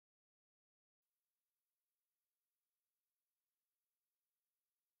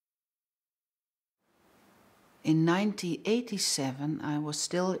In 1987, I was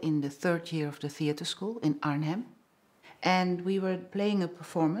still in the third year of the theatre school in Arnhem. And we were playing a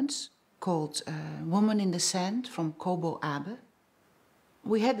performance called Woman in the Sand from Kobo Abe.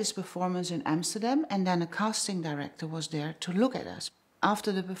 We had this performance in Amsterdam, and then a casting director was there to look at us.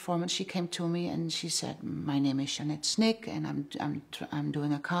 After the performance, she came to me and she said, "My name is Johanna ter Steege, and I'm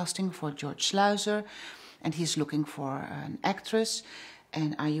doing a casting for George Sluizer, and he's looking for an actress.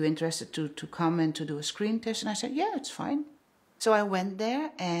 And are you interested to come and to do a screen test?" And I said, "Yeah, it's fine." So I went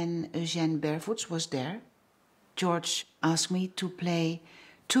there, and Eugène Bervoets was there. George asked me to play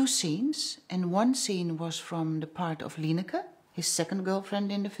 2 scenes, and one scene was from the part of Lineke, his second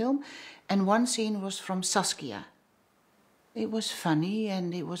girlfriend in the film, and one scene was from Saskia. It was funny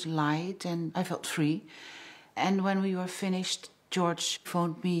and it was light and I felt free. And when we were finished, George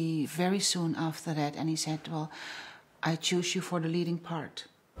phoned me very soon after that and he said, "Well, I choose you for the leading part."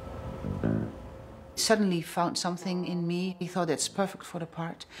 He suddenly found something in me. He thought that's perfect for the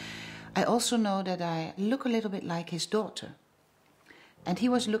part. I also know that I look a little bit like his daughter. And he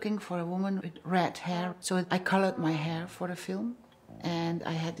was looking for a woman with red hair, so I colored my hair for the film. And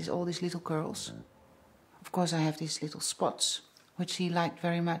I had all these little curls. Of course, I have these little spots, which he liked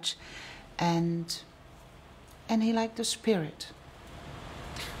very much. And he liked the spirit.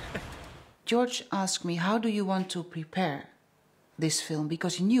 George asked me, "How do you want to prepare this film?"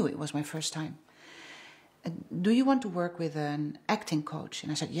 Because he knew it was my first time. "Do you want to work with an acting coach?"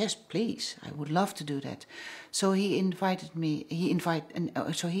 And I said, "Yes, please. I would love to do that." So he invited me.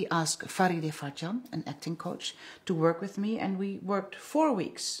 So he asked Faride Farjan, an acting coach, to work with me, and we worked 4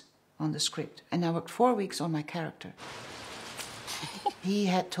 weeks on the script, and I worked 4 weeks on my character. He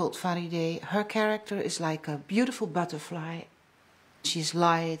had told Faride her character is like a beautiful butterfly. She's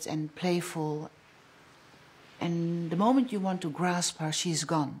light and playful, and the moment you want to grasp her, she's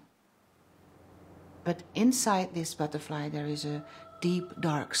gone. But inside this butterfly there is a deep,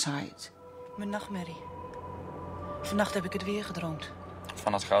 dark side. Mijn nachtmerrie. Vannacht heb ik het weer gedroomd.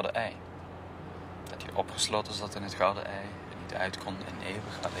 Van het gouden ei. Dat hij opgesloten zat in het gouden ei en niet uit kon en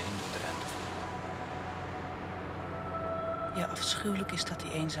eeuwig alleen door de ruimte vloog. Ja, afschuwelijk is dat,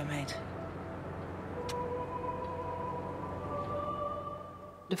 die eenzaamheid.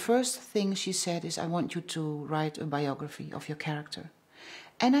 The first thing she said is, "I want you to write a biography of your character."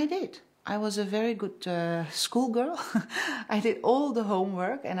 And I did. I was a very good schoolgirl. I did all the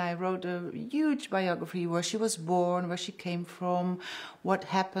homework and I wrote a huge biography where she was born, where she came from, what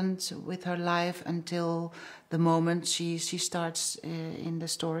happened with her life until the moment she starts in the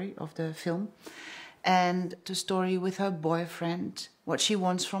story of the film. And the story with her boyfriend, what she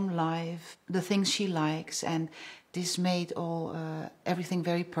wants from life, the things she likes, and this made everything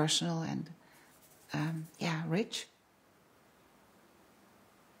very personal and rich.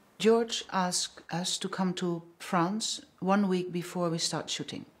 George asked us to come to France 1 week before we start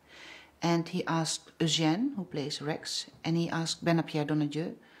shooting. And he asked Eugène, who plays Rex, and he asked Bernard-Pierre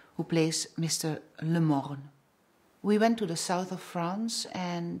Donnedieu, who plays Mr. Lemorne. We went to the south of France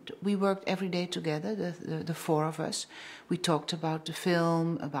and we worked every day together, the 4 of us. We talked about the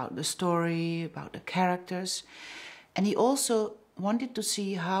film, about the story, about the characters. And he also wanted to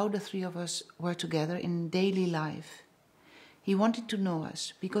see how the 3 of us were together in daily life. He wanted to know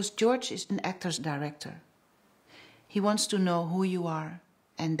us, because George is an actor's director. He wants to know who you are,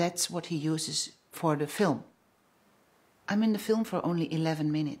 and that's what he uses for the film. I'm in the film for only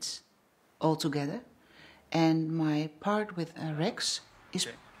 11 minutes altogether, and my part with Rex is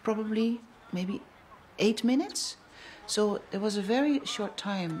probably maybe 8 minutes. So it was a very short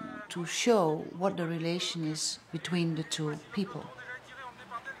time to show what the relation is between the 2 people.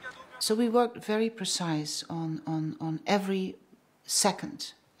 So we worked very precise on every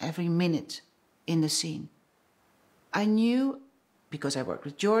second, every minute in the scene. I knew, because I worked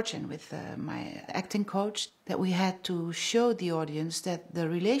with George and with my acting coach, that we had to show the audience that the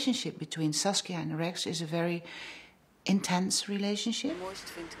relationship between Saskia and Rex is a very intense relationship.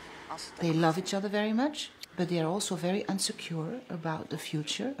 They love each other very much, but they are also very insecure about the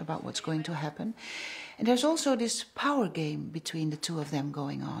future, about what's going to happen. And there's also this power game between the 2 of them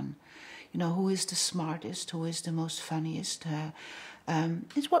going on. You know, who is the smartest, who is the most funniest.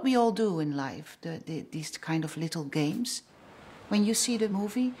 It's what we all do in life, these kind of little games. When you see the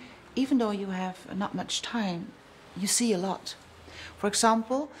movie, even though you have not much time, you see a lot. For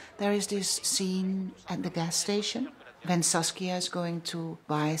example, there is this scene at the gas station when Saskia is going to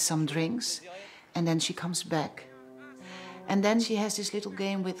buy some drinks and then she comes back. And then she has this little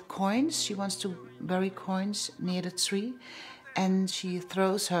game with coins. She wants to bury coins near the tree. And she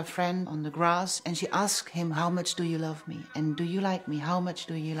throws her friend on the grass and she asks him, "How much do you love me? And do you like me? How much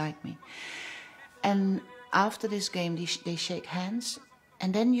do you like me?" And After this game, they shake hands,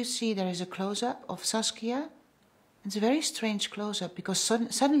 and then you see there is a close-up of Saskia. It's a very strange close-up because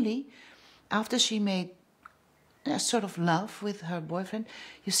suddenly, after she made a sort of love with her boyfriend,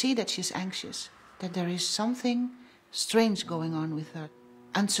 you see that she's anxious, that there is something strange going on with her,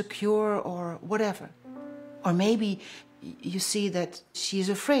 insecure or whatever. Or maybe you see that she is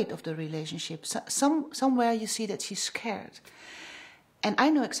afraid of the relationship. Somewhere you see that she's scared. And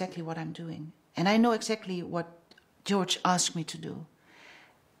I know exactly what I'm doing. And I know exactly what George asked me to do.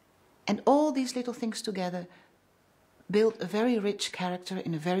 And all these little things together build a very rich character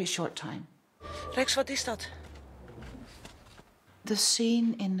in a very short time. Rex, wat is dat? The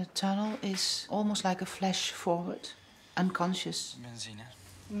scene in the tunnel is almost like a flash forward, unconscious. Benzine.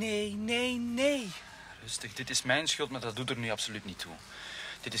 Nee, nee, nee. Rustig, dit is mijn schuld, maar dat doet er nu absoluut niet toe.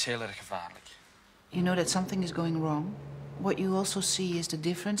 Dit is heel erg gevaarlijk. You know that something is going wrong. What you also see is the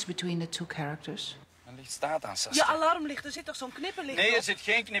difference between the two characters. Een licht staat aan, Saskia. Je alarmlicht, er zit toch zo'n knipperlicht Nee, op? er zit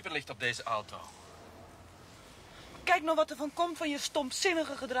geen knipperlicht op deze auto. Kijk nou wat er van komt van je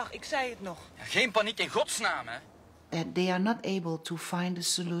stomzinnige gedrag. Ik zei het nog. Ja, geen paniek in godsnaam, hè. That they are not able to find a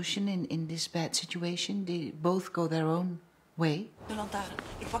solution in this bad situation. They both go their own way. De lantaarn.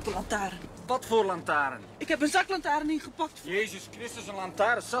 Ik pak de lantaarn. Wat voor lantaarn? Ik heb een zaklantaarn ingepakt. Jezus Christus, een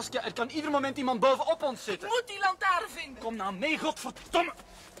lantaarn. Saskia, er kan ieder moment iemand bovenop ons zitten. Ik moet die lantaarn vinden. Kom nou mee, godverdomme.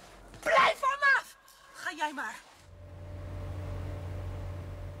 Blijf van me af. Ga jij maar.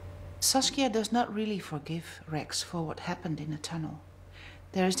 Saskia does not really forgive Rex for what happened in the tunnel.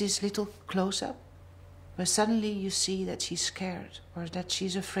 There is this little close-up where suddenly you see that she's scared or that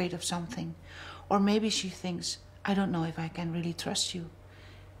she's afraid of something. Or maybe she thinks, I don't know if I can really trust you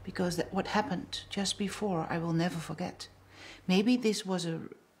because what happened just before I will never forget. Maybe this was a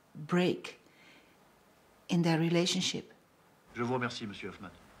break in their relationship. Je vous remercie, Monsieur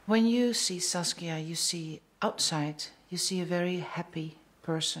Hoffman. When you see Saskia, you see outside, you see a very happy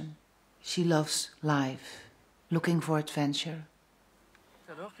person. She loves life, looking for adventure.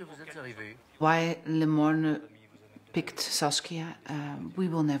 Alors que vous êtes arrivé. Why Le Morne picked Saskia, we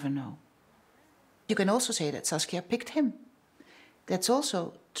will never know. You can also say that Saskia picked him. That's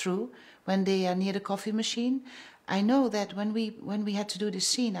also true. When they are near the coffee machine, I know that when we had to do this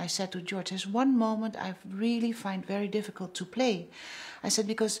scene, I said to George, there's one moment I really find very difficult to play. I said,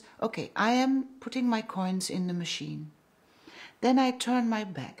 because, okay, I am putting my coins in the machine. Then I turn my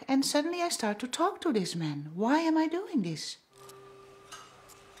back, and suddenly I start to talk to this man. Why am I doing this?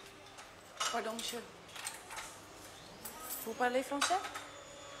 Pardon, monsieur. Vous parlez français?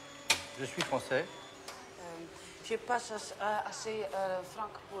 Je suis français. Je passe assez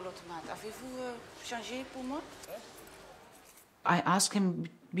francs pour l'automate. Avez-vous changé pour moi? I asked him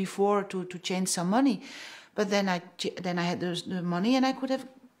before to change some money, but then I had the money and I could have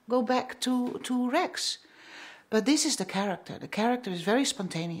go back to Rex. But this is the character. The character is very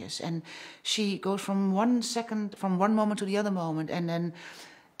spontaneous, and she goes from one moment to the other moment,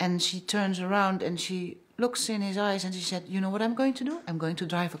 and she turns around and she looks in his eyes and she said, "You know what I'm going to do? I'm going to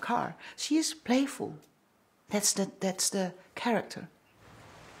drive a car." She is playful. That's the character.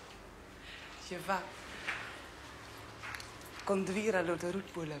 Je vas conduire à l'autoroute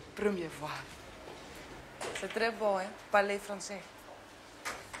pour la première fois. C'est très beau, hein, parler français.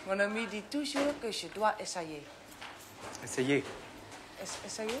 Mon ami dit toujours que je dois essayer. Essayez.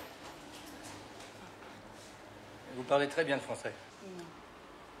 Essayer? Vous parlez très bien le français. Non.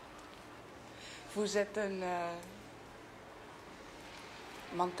 Vous êtes un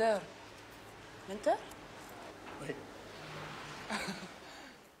menteur. Menteur? Oui.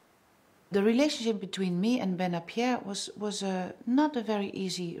 The relationship between me and Benapierre was not a very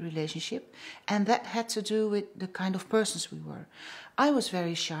easy relationship, and that had to do with the kind of persons we were. I was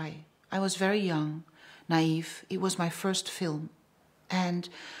very shy. I was very young, naive. It was my first film. And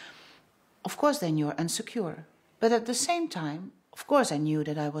of course then you're insecure. But at the same time, of course I knew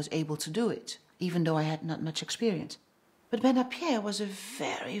that I was able to do it, even though I had not much experience. But Benapierre was a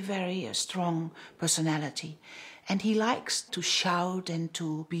very, very strong personality. And he likes to shout and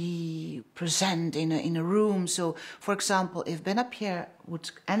to be present in a room. So, for example, if Benapierre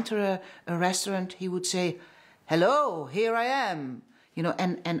would enter a restaurant, he would say, "Hello, here I am." You know,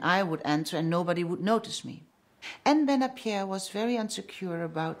 and I would enter and nobody would notice me. And Benapierre was very insecure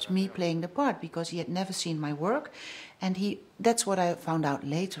about me playing the part because he had never seen my work. And that's what I found out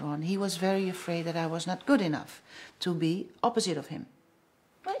later on. He was very afraid that I was not good enough to be opposite of him.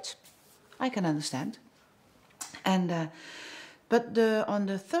 Which I can understand. And but on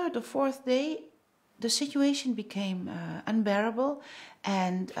the third or fourth day, the situation became unbearable,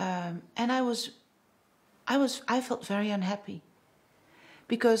 and I felt very unhappy,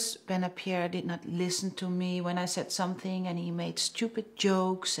 because Pierre did not listen to me when I said something, and he made stupid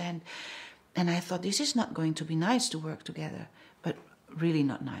jokes, and I thought, this is not going to be nice to work together, but really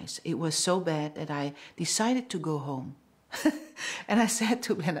not nice. It was so bad that I decided to go home. And I said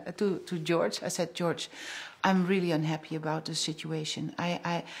to George, I said, George, I'm really unhappy about the situation.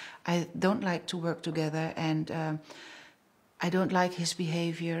 I don't like to work together, and I don't like his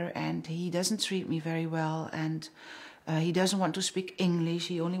behavior, and he doesn't treat me very well, and he doesn't want to speak English,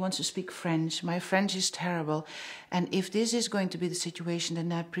 he only wants to speak French. My French is terrible, and if this is going to be the situation,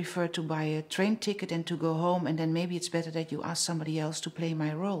 then I prefer to buy a train ticket and to go home, and then maybe it's better that you ask somebody else to play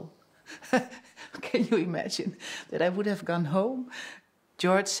my role. Can you imagine that I would have gone home?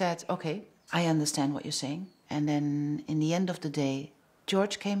 George said, okay, I understand what you're saying. And then in the end of the day,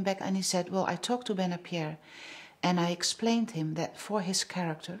 George came back and he said, well, I talked to Pierre, and I explained him that for his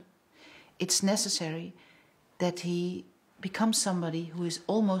character, it's necessary that he becomes somebody who is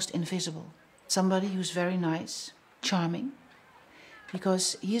almost invisible. Somebody who's very nice, charming,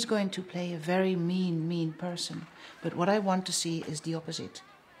 because he is going to play a very mean person. But what I want to see is the opposite.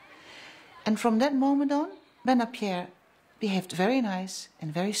 And from that moment on, Pierre behaved very nice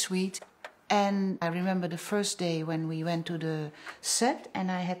and very sweet. And I remember the first day when we went to the set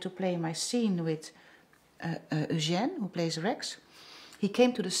and I had to play my scene with Eugène, who plays Rex. He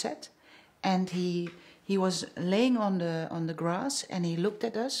came to the set and he was laying on the grass, and he looked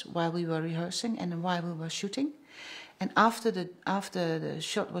at us while we were rehearsing and while we were shooting. And after the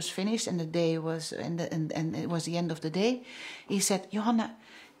shot was finished and the day was and it was the end of the day, he said, Johanna,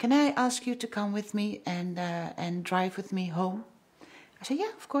 can I ask you to come with me and drive with me home? I said,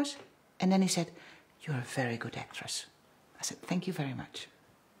 yeah, of course. And then he said, you're a very good actress. I said, thank you very much.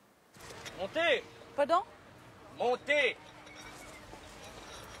 Montez! Pardon? Montez!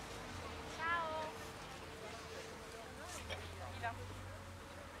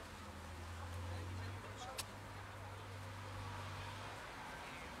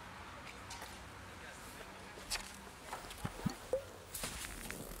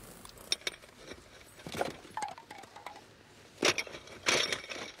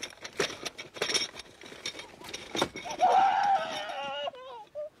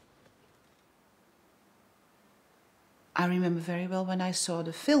 I remember very well when I saw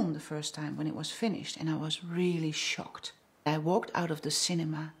the film the first time, when it was finished, and I was really shocked. I walked out of the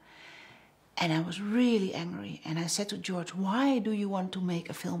cinema and I was really angry, and I said to George, why do you want to make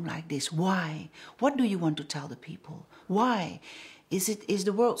a film like this? Why? What do you want to tell the people? Why? Is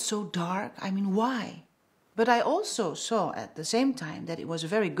the world so dark? I mean, why? But I also saw at the same time that it was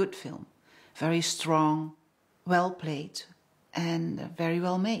a very good film, very strong, well played, and very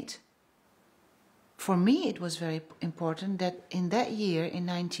well made. For me, it was very important that in that year, in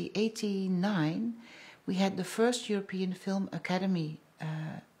 1989, we had the first European Film Academy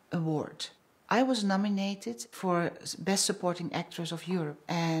Award. I was nominated for Best Supporting Actress of Europe,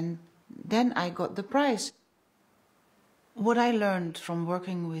 and then I got the prize. What I learned from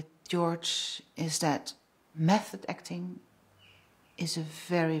working with George is that method acting is a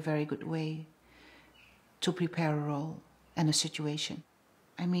very, very good way to prepare a role and a situation.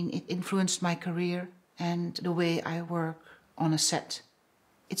 I mean, it influenced my career and the way I work on a set.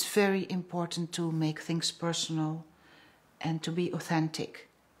 It's very important to make things personal and to be authentic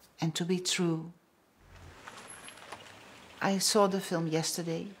and to be true. I saw the film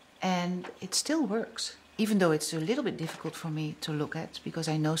yesterday and it still works, even though it's a little bit difficult for me to look at because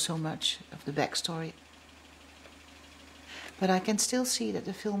I know so much of the backstory. But I can still see that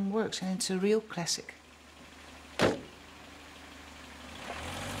the film works and it's a real classic.